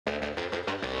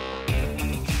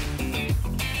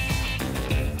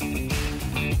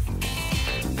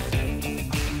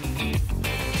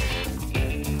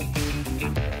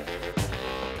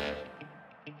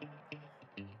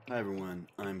everyone,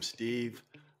 I'm Steve.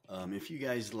 If you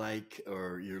guys like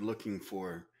or you're looking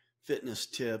for fitness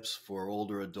tips for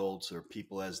older adults or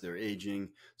people as they're aging,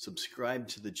 subscribe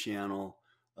to the channel.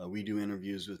 We do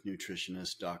interviews with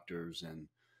nutritionists, doctors, and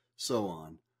so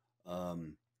on.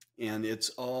 Um, and it's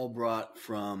all brought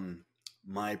from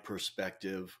my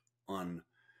perspective on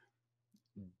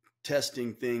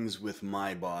testing things with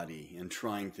my body and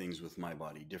trying things with my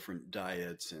body, different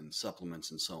diets and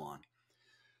supplements and so on.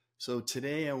 So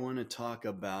today I want to talk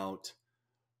about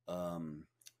um,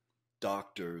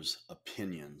 doctors'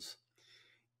 opinions.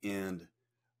 And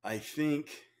I think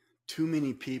too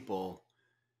many people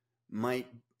might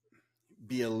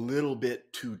be a little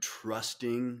bit too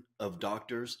trusting of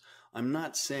doctors. I'm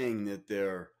not saying that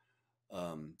they're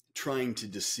trying to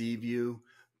deceive you,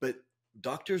 but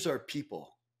doctors are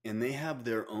people and they have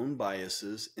their own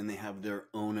biases and they have their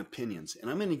own opinions. And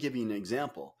I'm going to give you an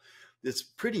example that's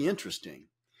pretty interesting.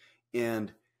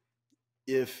 And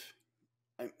if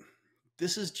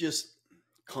this is just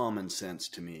common sense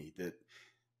to me that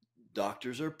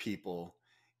doctors are people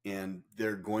and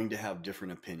they're going to have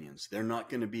different opinions. They're not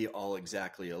going to be all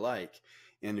exactly alike.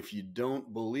 And if you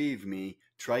don't believe me,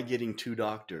 try getting two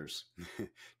doctors.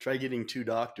 Try getting two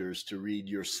doctors to read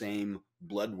your same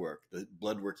blood work, the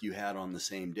blood work you had on the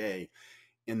same day.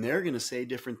 And they're going to say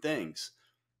different things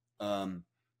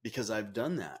because I've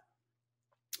done that.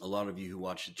 A lot of you who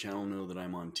watch the channel know that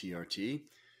I'm on TRT.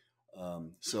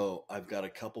 So I've got a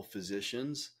couple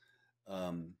physicians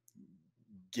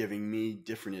giving me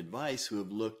different advice who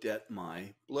have looked at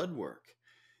my blood work.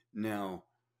 Now,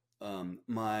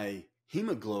 my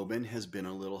hemoglobin has been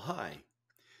a little high.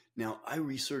 Now, I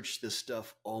research this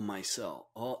stuff all myself.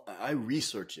 I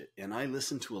research it, and I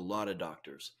listen to a lot of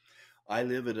doctors. I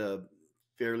live at a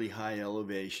fairly high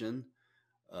elevation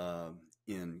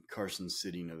in Carson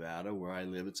City, Nevada. Where I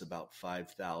live, it's about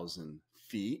 5,000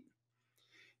 feet.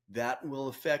 That will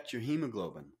affect your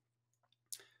hemoglobin.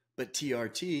 But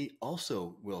TRT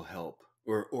also will help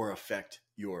or affect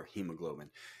your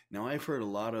hemoglobin. Now, I've heard a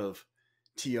lot of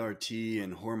TRT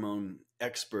and hormone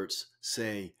experts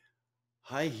say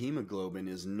high hemoglobin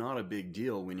is not a big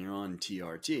deal when you're on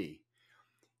TRT.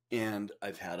 And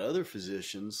I've had other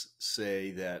physicians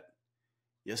say that,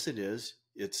 yes, it is.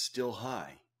 It's still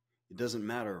high. It doesn't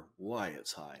matter why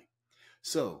it's high.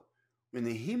 So when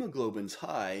the hemoglobin's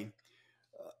high,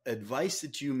 advice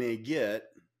that you may get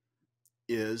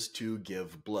is to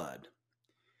give blood.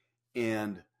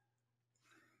 And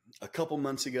a couple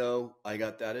months ago, I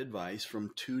got that advice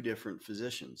from two different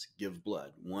physicians, give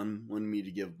blood. One wanted me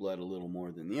to give blood a little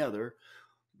more than the other,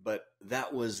 but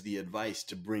that was the advice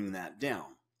to bring that down.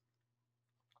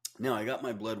 Now, I got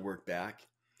my blood work back,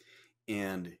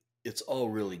 and it's all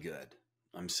really good.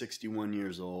 I'm 61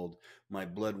 years old. My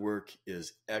blood work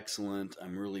is excellent.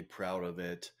 I'm really proud of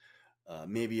it.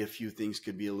 Maybe a few things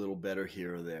could be a little better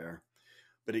here or there.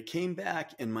 But it came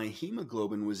back and my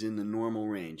hemoglobin was in the normal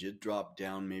range. It dropped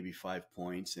down maybe 5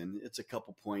 points, and it's a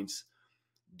couple points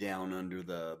down into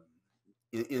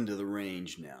the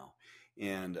range now.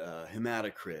 And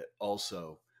hematocrit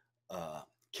also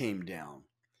came down.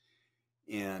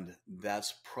 And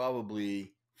that's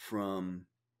probably from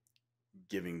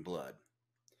giving blood.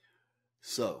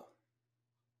 So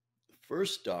the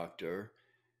first doctor,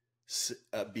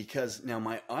 because now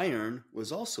my iron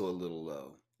was also a little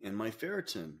low and my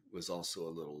ferritin was also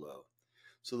a little low.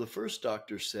 So the first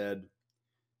doctor said,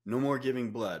 no more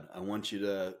giving blood. I want you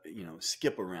to,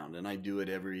 skip around. And I do it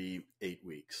every 8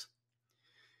 weeks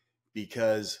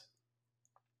because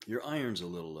your iron's a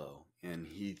little low. And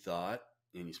he thought,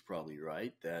 and he's probably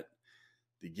right, that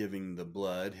the giving the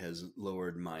blood has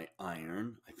lowered my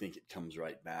iron. I think it comes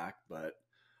right back, but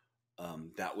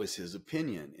that was his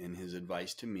opinion. And his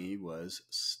advice to me was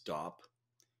stop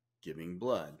giving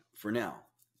blood for now.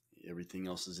 Everything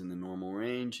else is in the normal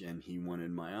range, and he wanted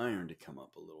my iron to come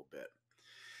up a little bit.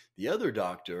 The other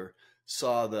doctor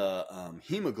saw the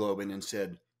hemoglobin and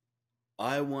said,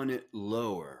 I want it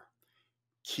lower.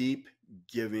 Keep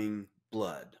giving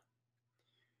blood.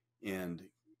 And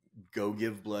go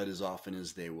give blood as often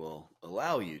as they will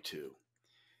allow you to.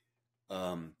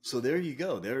 So there you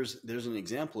go. There's an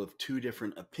example of two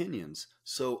different opinions.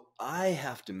 So I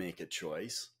have to make a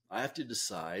choice. I have to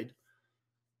decide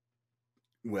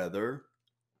whether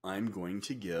I'm going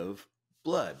to give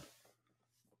blood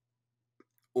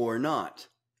or not,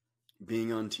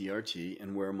 being on TRT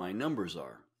and where my numbers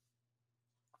are.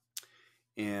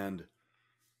 And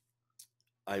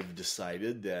I've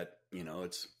decided that,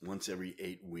 it's once every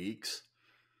 8 weeks,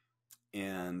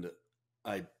 and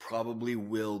I probably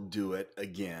will do it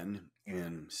again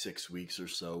in 6 weeks or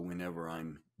so whenever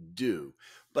I'm due.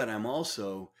 But I'm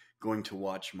also going to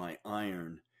watch my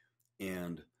iron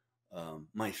and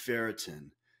my ferritin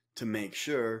to make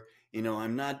sure.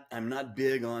 I'm not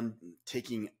big on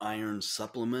taking iron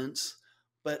supplements,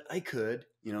 but I could,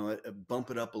 bump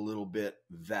it up a little bit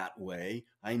that way.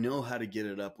 I know how to get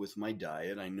it up with my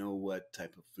diet. I know what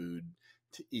type of food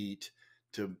to eat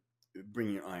to bring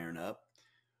your iron up.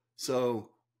 So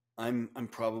I'm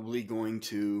probably going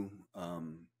to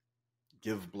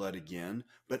give blood again,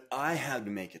 but I had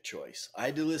to make a choice. I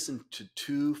had to listen to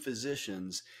two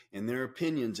physicians and their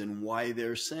opinions and why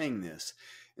they're saying this.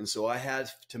 And so I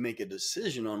had to make a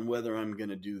decision on whether I'm going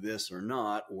to do this or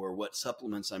not, or what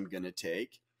supplements I'm going to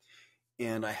take.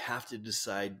 And I have to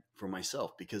decide for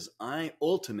myself, because I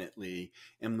ultimately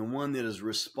am the one that is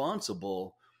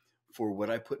responsible for what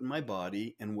I put in my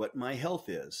body and what my health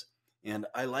is. And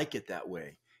I like it that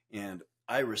way. And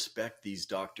I respect these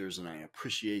doctors and I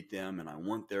appreciate them and I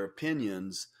want their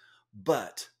opinions,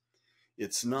 but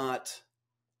it's not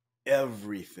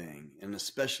everything. And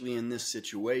especially in this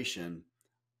situation,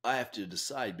 I have to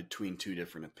decide between two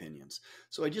different opinions.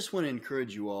 So I just want to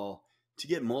encourage you all to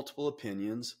get multiple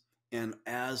opinions. And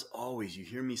as always, you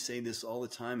hear me say this all the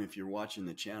time if you're watching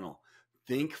the channel,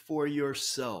 think for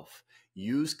yourself,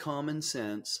 use common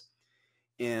sense,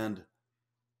 and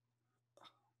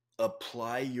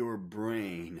apply your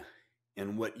brain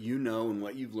and what you know and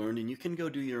what you've learned. And you can go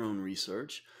do your own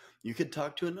research. You could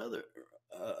talk to another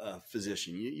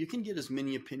physician. You can get as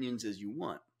many opinions as you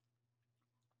want.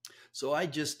 So I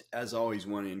just, as always,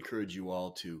 want to encourage you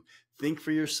all to think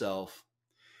for yourself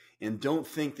and don't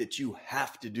think that you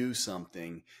have to do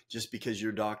something just because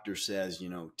your doctor says,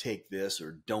 take this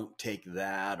or don't take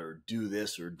that, or do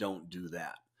this or don't do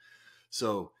that.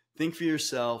 So think for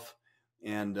yourself.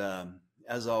 And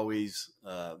as always,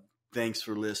 thanks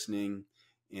for listening,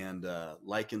 and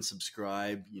like and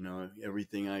subscribe.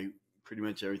 Pretty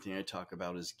much everything I talk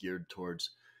about is geared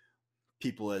towards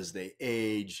people as they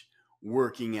age,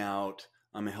 working out.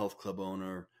 I'm a health club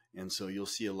owner, and so you'll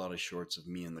see a lot of shorts of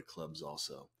me in the clubs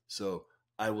also. So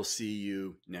I will see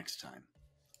you next time.